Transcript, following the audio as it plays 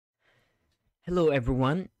Hello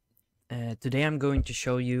everyone, today I'm going to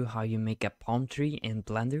show you how you make a palm tree in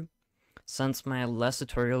Blender. Since my last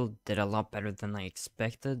tutorial did a lot better than I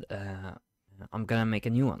expected, I'm gonna make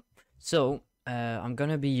a new one. So, I'm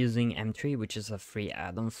gonna be using M3, which is a free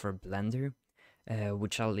add-on for Blender,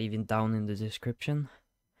 which I'll leave it down in the description.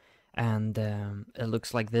 And it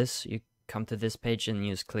looks like this. You come to this page and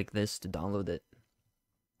you just click this to download it.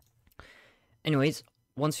 Anyways,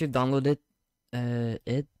 once you've downloaded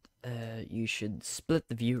you should split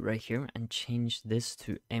the view right here and change this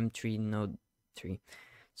to M3 node 3.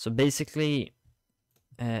 So basically,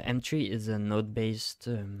 M3 is a node-based,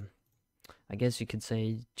 I guess you could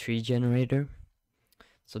say, tree generator.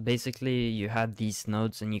 So basically, you have these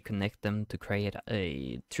nodes and you connect them to create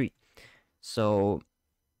a tree. So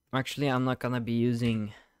actually, I'm not gonna be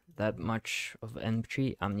using that much of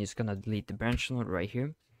M3. I'm just gonna delete the branch node right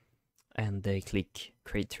here and click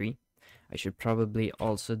create tree. I should probably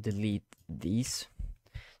also delete these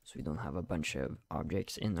so we don't have a bunch of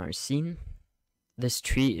objects in our scene. This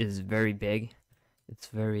tree is very big, it's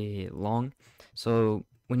very long, so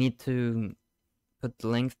we need to put the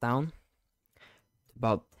length down to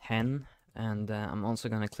about 10, and I'm also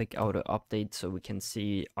gonna click auto update so we can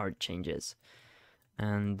see our changes.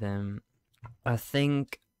 And I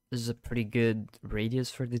think this is a pretty good radius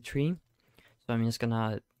for the tree, so I'm just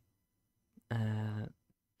gonna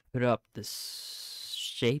put up this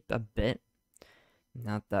shape a bit,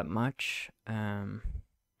 not that much, and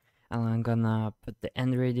I'm gonna put the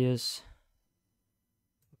end radius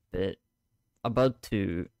a bit about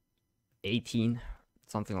to 18,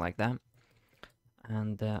 something like that.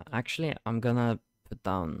 And actually I'm gonna put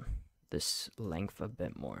down this length a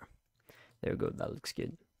bit more. There we go, that looks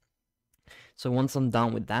good. So once I'm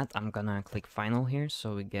done with that, I'm gonna click final here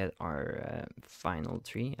so we get our final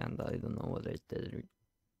tree, and I don't know what it did.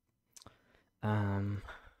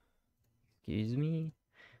 Excuse me.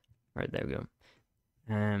 Alright, there we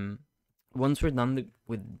go. Once we're done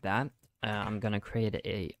with that, I'm gonna create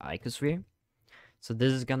a icosphere. So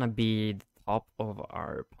this is gonna be the top of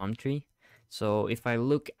our palm tree. So if I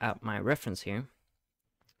look at my reference here,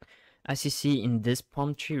 as you see in this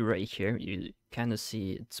palm tree right here, you kind of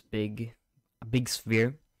see it's big, a big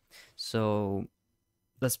sphere. So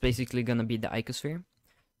that's basically gonna be the icosphere.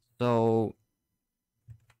 So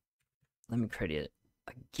let me create it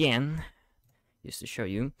again just to show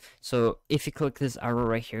you. So if you click this arrow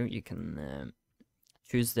right here, you can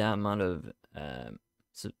choose the amount of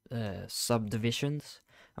subdivisions.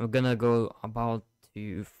 I'm gonna go about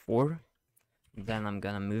to 4, then I'm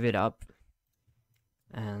gonna move it up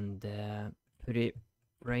and put it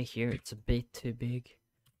right here. It's a bit too big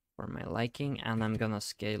for my liking, and I'm gonna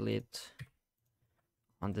scale it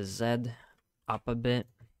on the Z up a bit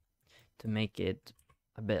to make it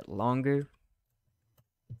a bit longer,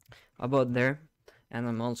 about there. And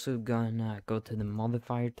I'm also gonna go to the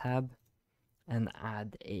modifier tab and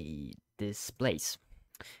add a displace,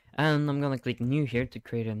 and I'm gonna click new here to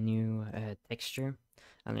create a new texture,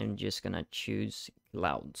 and I'm just gonna choose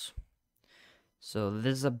clouds. So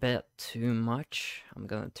this is a bit too much. I'm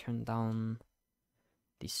gonna turn down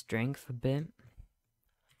the strength a bit.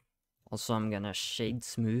 Also, I'm gonna shade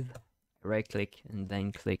smooth, right click and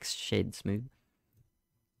then click shade smooth.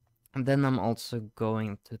 And then I'm also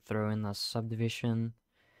going to throw in a subdivision.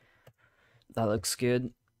 That looks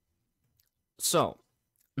good. So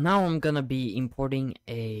now I'm gonna be importing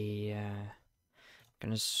a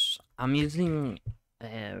I'm using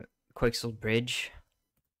a Quixel Bridge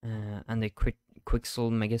and a Quixel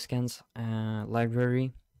Megascans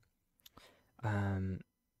library.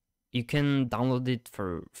 You can download it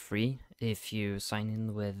for free if you sign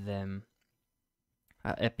in with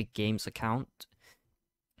Epic Games account.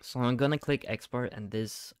 So I'm gonna click export, and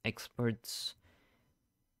this exports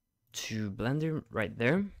to Blender right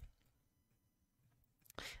there.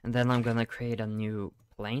 And then I'm gonna create a new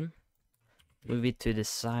plane, move it to the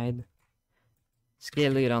side,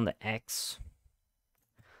 scale it on the X,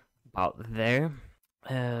 about there.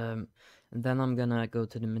 And then I'm gonna go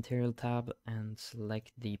to the material tab and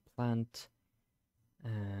select the plant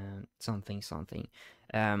something.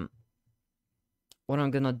 What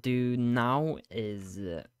I'm gonna do now is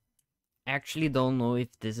actually don't know if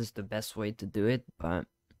this is the best way to do it, but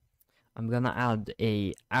I'm gonna add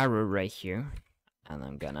a arrow right here, and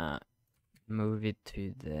I'm gonna move it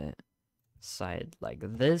to the side like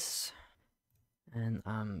this, and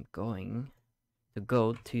I'm going to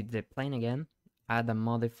go to the plane again, add a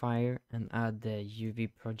modifier and add the UV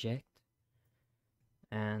project,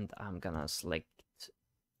 and I'm gonna select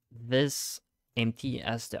this empty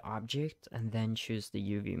as the object and then choose the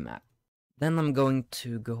UV map. Then I'm going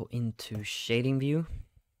to go into shading view,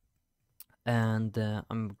 and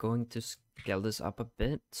I'm going to scale this up a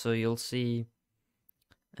bit, so you'll see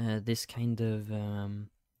this kind of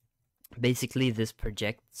basically this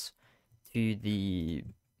projects to the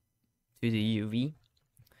UV.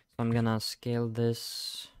 So I'm gonna scale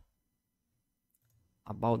this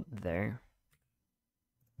about there,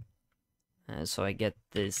 so I get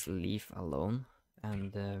this leaf alone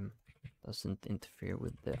and doesn't interfere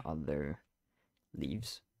with the other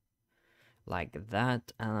leaves like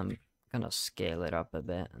that. And I'm gonna scale it up a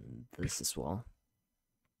bit, and this as well,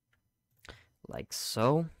 like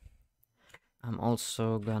so. I'm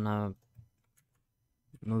also gonna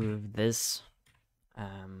move this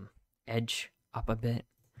edge up a bit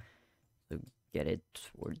to get it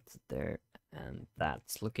towards there, and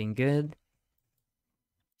that's looking good.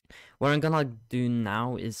 What I'm gonna do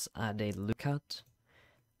now is add a lookout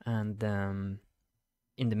and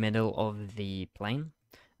in the middle of the plane,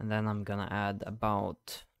 and then I'm gonna add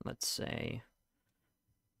about, let's say,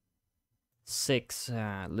 6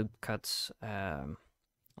 loop cuts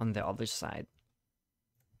on the other side.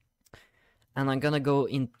 And I'm gonna go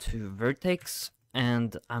into vertex,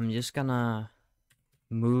 and I'm just gonna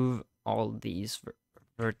move all these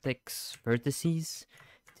vertices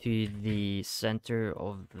to the center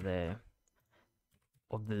of the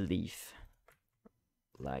leaf,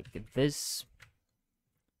 like this.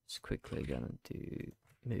 Just quickly gonna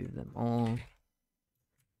move them all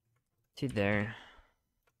to there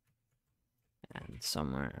and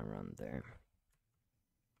somewhere around there.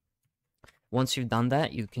 Once you've done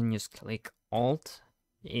that, you can just click Alt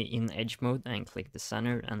in edge mode and click the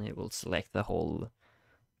center, and it will select the whole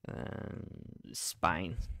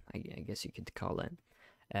spine, I guess you could call it.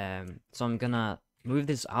 So I'm gonna move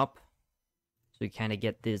this up so you kind of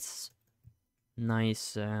get this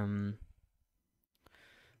nice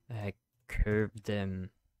curved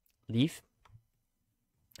leaf.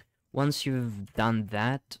 Once you've done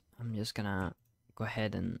that, I'm just gonna go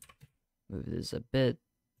ahead and move this a bit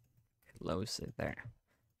closer there.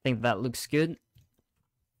 I think that looks good.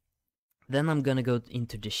 Then I'm gonna go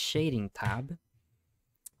into the shading tab,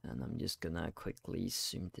 and I'm just gonna quickly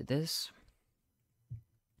zoom to this,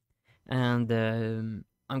 and I'm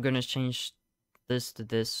gonna change this to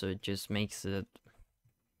this, so it just makes it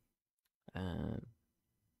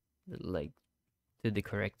like to the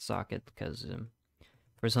correct socket, because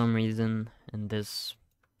for some reason in this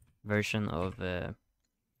version of I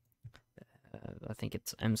think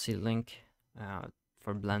it's MC Link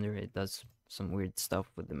for Blender, it does some weird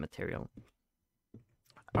stuff with the material.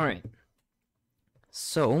 Alright,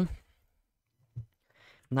 so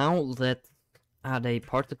now let's add a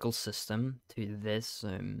particle system to this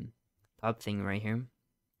top thing right here.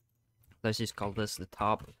 Let's just call this the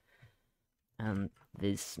top, and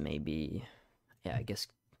this maybe, yeah, I guess,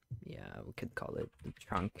 yeah, we could call it the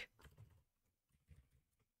trunk.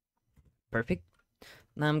 Perfect.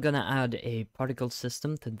 Now I'm gonna add a particle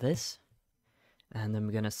system to this, and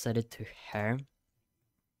I'm gonna set it to hair,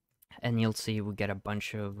 and you'll see we get a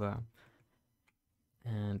bunch of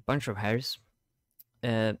hairs.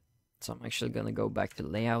 So I'm actually gonna go back to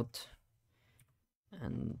layout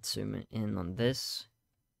and zoom in on this,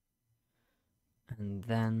 and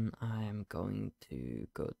then I'm going to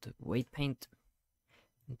go to weight paint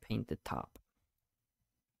and paint the top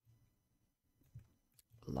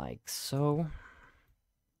like so.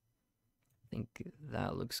 I think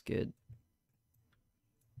that looks good.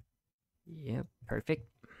 Yep, perfect.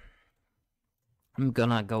 I'm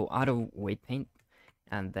gonna go out of weight paint,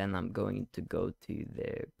 and then I'm going to go to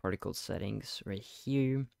the particle settings right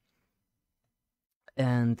here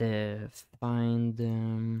and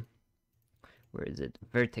find where is it,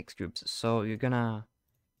 vertex groups. So you're gonna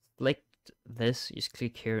select this, just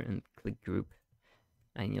click here and click group,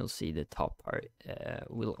 and you'll see the top part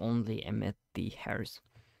will only emit the hairs.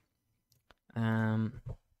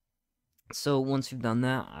 So once you've done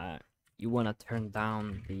that, you want to turn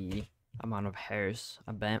down the amount of hairs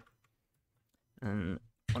a bit, and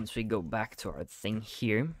once we go back to our thing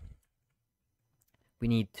here, we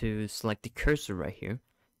need to select the cursor right here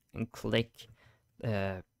and click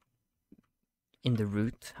in the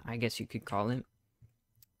root, I guess you could call it.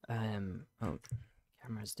 Oh,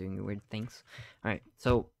 camera's doing weird things. Alright,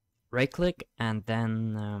 so right click and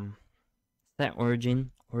then set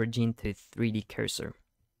origin to 3D cursor.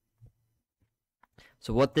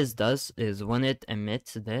 So what this does is when it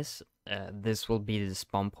emits this, this will be the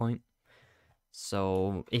spawn point.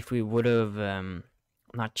 So if we would have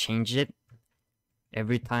not changed it,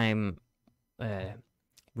 every time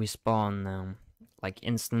we spawn like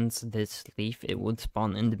instance this leaf, it would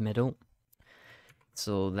spawn in the middle.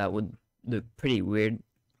 So that would look pretty weird.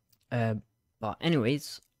 But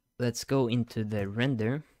anyways, let's go into the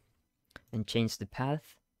render and change the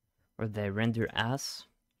path, or the render as,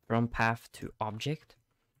 from path to object.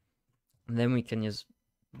 And then we can just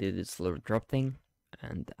do this little drop thing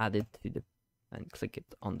and add it to the, and click it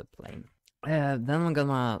on the plane. Then I'm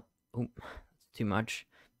gonna, oh, that's too much.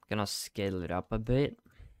 I'm gonna scale it up a bit.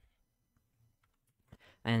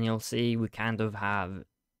 And you'll see we kind of have,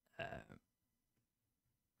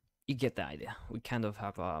 you get the idea. We kind of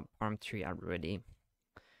have a palm tree already.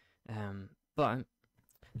 But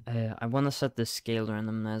I want to set the scale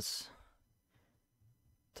randomness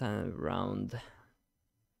to around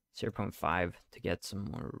 0.5 to get some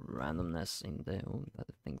more randomness in the, oh, I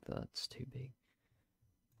think that's too big.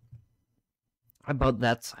 About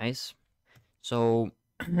that size. So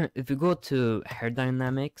if you go to hair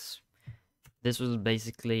dynamics, this will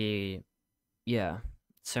basically, yeah,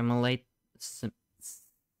 simulate.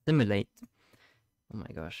 Oh my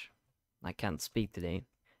gosh, I can't speak today.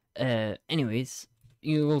 Anyways,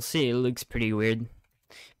 you will see it looks pretty weird,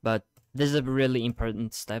 but this is a really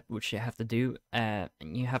important step which you have to do. And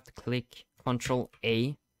you have to click Ctrl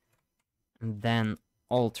A, and then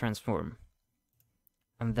all transform.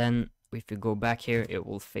 And then if you go back here, it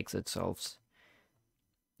will fix itself.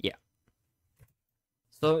 Yeah.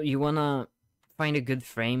 So you wanna find a good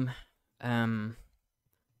frame. I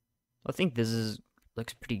think this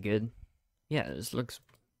looks pretty good. Yeah, it's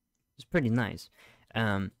pretty nice.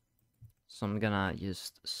 So I'm gonna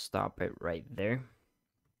just stop it right there.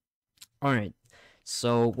 Alright,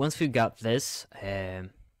 so once we got this,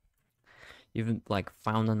 you've like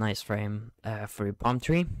found a nice frame for your palm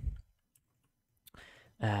tree.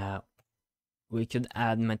 We could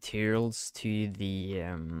add materials to the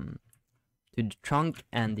trunk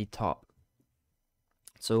and the top.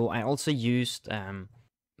 So I also used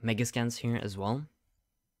megascans here as well.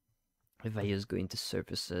 If I just go into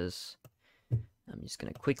surfaces, I'm just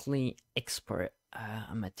gonna quickly export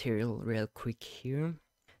a material real quick here.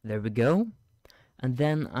 There we go. And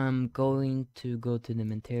then I'm going to go to the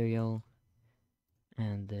material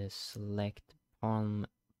and select palm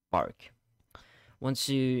bark. Once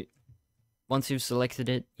you've selected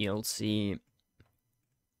it, you'll see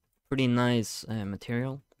pretty nice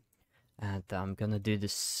material. And I'm gonna do the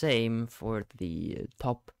same for the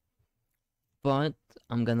top, but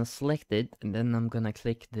I'm gonna select it, and then I'm gonna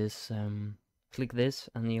click this, and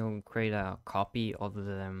you'll create a copy of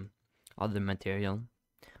the other material.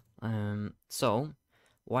 So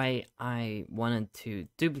why I wanted to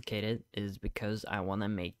duplicate it is because I want to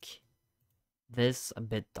make this a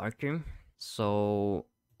bit darker. So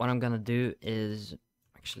what I'm gonna do is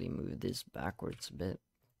actually move this backwards a bit.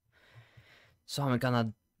 So I'm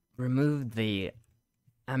gonna remove the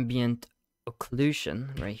ambient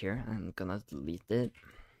occlusion right here. I'm gonna delete it,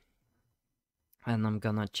 and I'm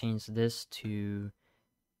gonna change this to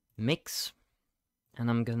mix, and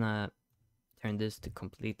I'm gonna turn this to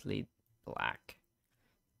completely black,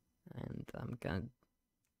 and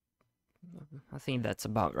I think that's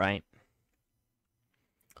about right.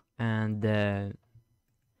 And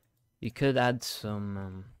you could add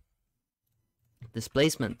some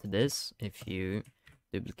displacement to this if you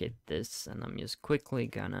duplicate this, and I'm just quickly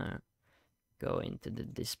gonna go into the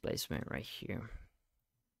displacement right here.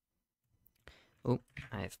 Oh,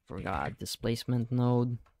 I forgot displacement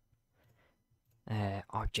node.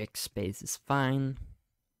 Object space is fine.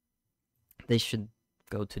 They should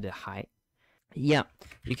go to the height. Yeah,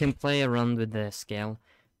 you can play around with the scale,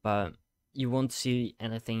 but you won't see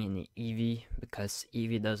anything in the Eevee because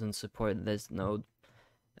Eevee doesn't support this node.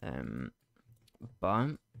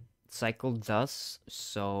 But cycle does,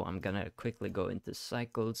 so I'm gonna quickly go into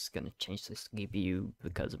cycles, gonna change this GPU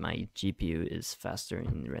because my GPU is faster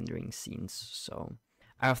in rendering scenes. So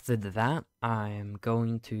after that, I'm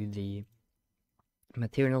going to the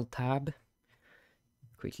material tab,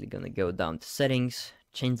 quickly gonna go down to settings,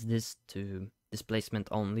 change this to displacement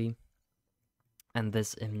only, and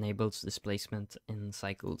this enables displacement in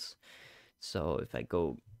cycles. So if I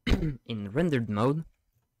go in rendered mode,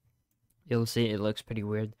 you'll see it looks pretty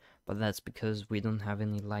weird, but that's because we don't have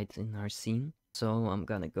any light in our scene. So I'm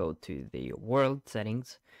gonna go to the world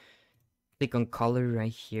settings, click on color right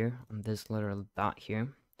here on this little dot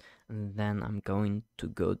here, and then I'm going to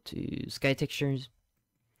go to sky textures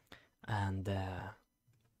and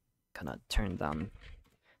gonna turn down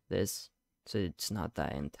this so it's not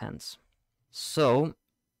that intense. So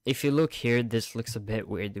if you look here, this looks a bit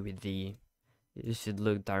weird with the, you should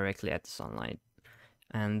look directly at the sunlight,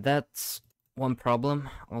 and that's one problem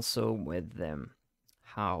also with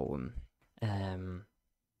how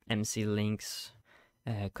MC links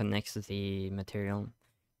connects to the material.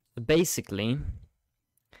 So basically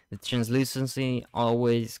The translucency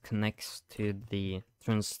always connects to the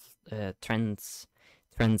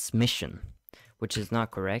transmission, which is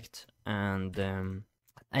not correct. And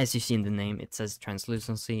as you see in the name, it says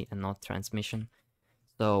translucency and not transmission.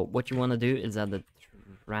 So what you want to do is add the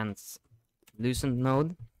translucent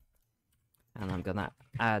node, and I'm gonna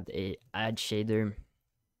add a add shader,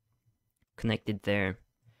 connect it there,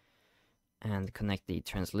 and connect the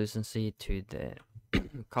translucency to the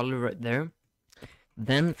color right there.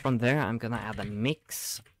 Then from there, I'm gonna add a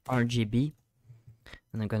mix RGB,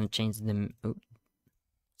 and I'm gonna change the. Oops,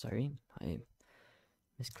 sorry, I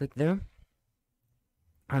misclicked there.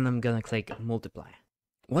 And I'm gonna click multiply.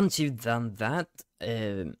 Once you've done that,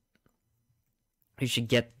 you should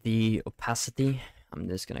get the opacity. I'm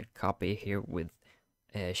just gonna copy here with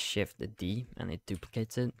Shift D, and it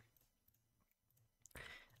duplicates it.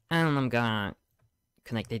 And I'm gonna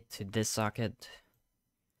connect it to this socket.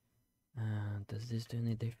 Does this do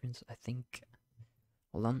any difference? I think.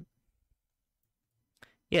 Hold on.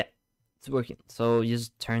 Yeah, it's working. So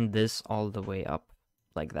just turn this all the way up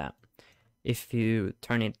like that. If you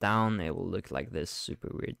turn it down, it will look like this, super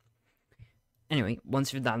weird. Anyway,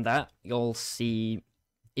 once you've done that, you'll see,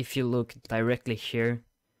 if you look directly here,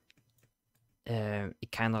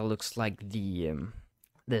 it kind of looks like the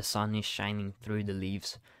sun is shining through the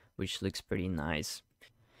leaves, which looks pretty nice.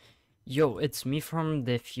 Yo, it's me from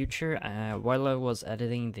the future. While I was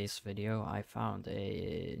editing this video, I found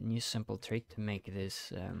a new simple trick to make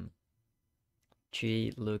this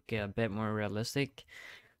tree look a bit more realistic.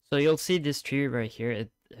 So you'll see this tree right here.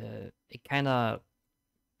 It kind of,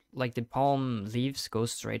 like, the palm leaves go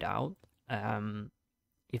straight out.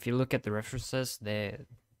 If you look at the references,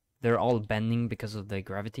 they're all bending because of the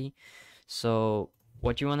gravity. So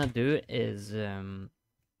what you want to do is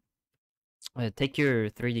take your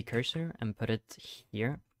 3D cursor and put it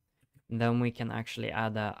here. And then we can actually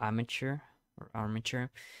add a armature,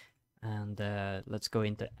 and let's go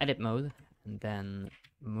into edit mode, and then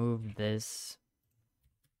move this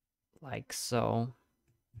like so,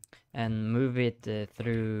 and move it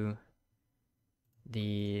through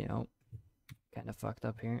the, oh, kind of fucked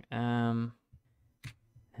up here.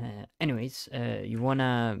 Anyways, you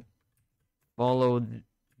wanna follow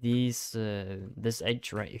these this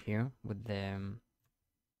edge right here with the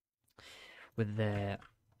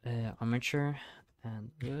armature, and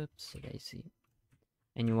whoops, daisy,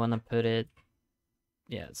 and you wanna put it,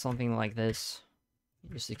 yeah, something like this.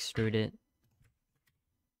 Just extrude it,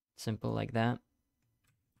 simple like that.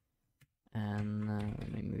 And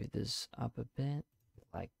let me move this up a bit,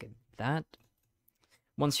 like that.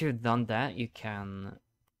 Once you've done that, you can,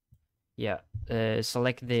 yeah,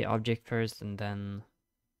 select the object first, and then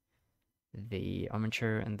the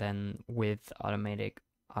armature, and then with automatic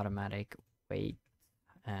weight.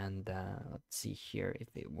 And let's see here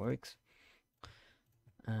if it works.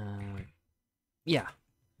 Yeah.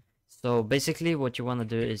 So basically, what you want to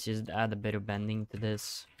do is just add a bit of bending to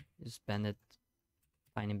this. Just bend it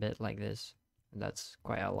tiny bit like this. That's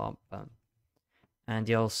quite a lot, but, and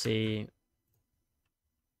you'll see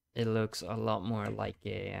it looks a lot more like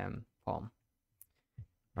a palm.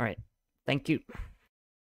 All right, thank you.